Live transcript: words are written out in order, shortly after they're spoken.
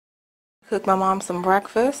Cook my mom some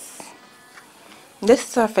breakfast. This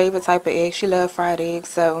is her favorite type of egg. She loves fried eggs,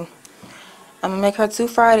 so I'm gonna make her 2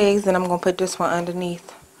 fried eggs, and I'm gonna put this one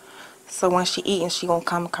underneath. So when she eating, she gonna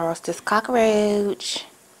come across this cockroach.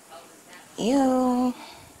 Ew.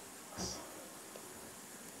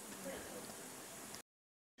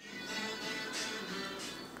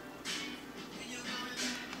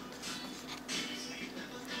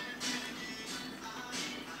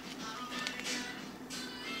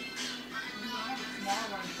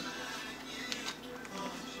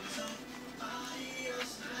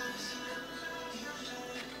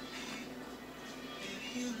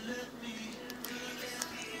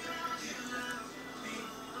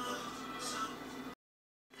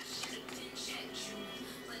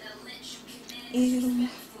 Ew.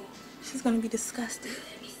 She's gonna be disgusted.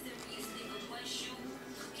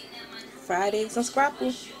 Fried eggs and scrapple.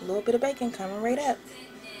 A little bit of bacon coming right up.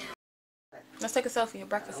 Let's take a selfie, a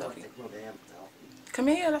breakfast selfie. Come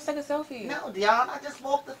here, let's take a selfie. No, Dion, I just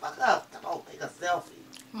woke the fuck up. Don't take a selfie.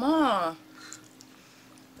 Mom.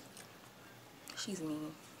 She's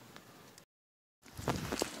mean.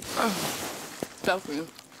 Selfie.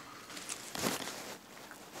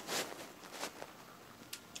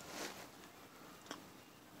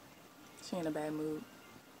 She in a bad mood.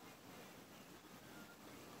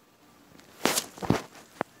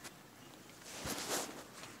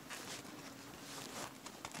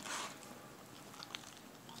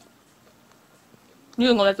 You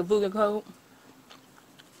gonna let the food get cold?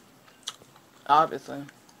 Obviously.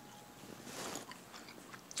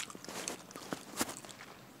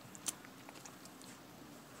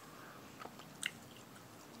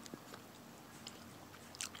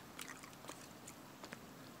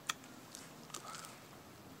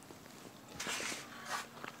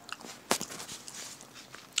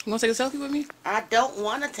 You wanna take a selfie with me? I don't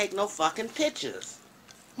want to take no fucking pictures.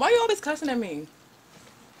 Why you always cussing at me?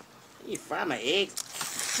 You fry my eggs?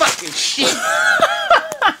 Fucking shit.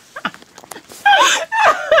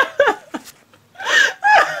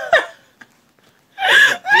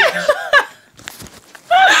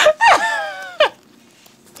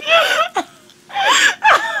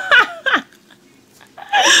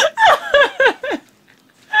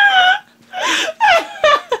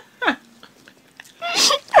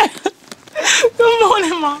 Good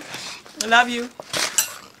morning, Mom. I love you.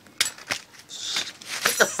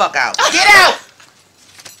 Get the fuck out. Get out!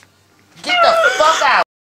 Get the fuck out!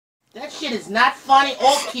 That shit is not funny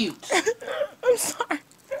or cute. I'm sorry.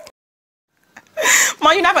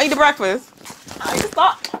 Mom, you're not gonna eat the breakfast. I just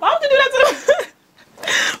thought, why would you do that to me?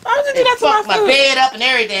 Why would you do that to my fuck my food? bed up and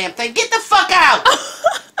every damn thing. Get the fuck out!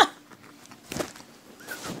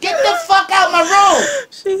 Get the fuck out my room!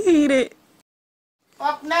 She heated.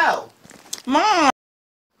 Fuck no. Mom.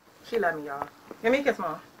 She love me, y'all. Give me a kiss,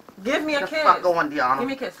 Mom. Give me a kiss. Fuck going, Deanna. Give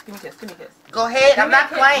me a kiss. Give me a kiss. Give me a kiss. Go ahead. I'm not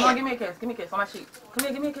playing. Mom, give me a kiss. Give me a kiss on my cheek. Come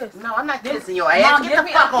here, give me a kiss. No, I'm not kissing your ass. Mom, Get give the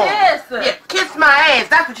me fuck a on. kiss. Yeah, kiss my ass.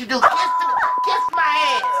 That's what you do. Kiss my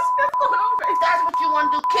ass. What's going on, baby? That's what you want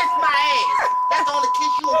to do. Kiss my ass. That's the only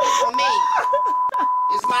kiss you will get from me.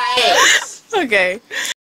 It's my ass. Okay.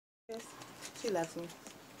 She loves me.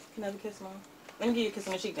 Can I have a kiss, Mom? Let me give you a kiss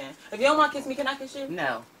on the cheek then. If you don't want to kiss me, can I kiss you?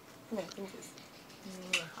 No. Come here, give me a kiss.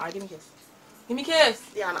 Alright, give me a kiss. Give me a kiss.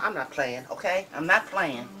 Deanna, I'm not playing, okay? I'm not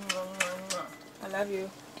playing. I love you.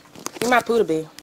 You're my poodle bee.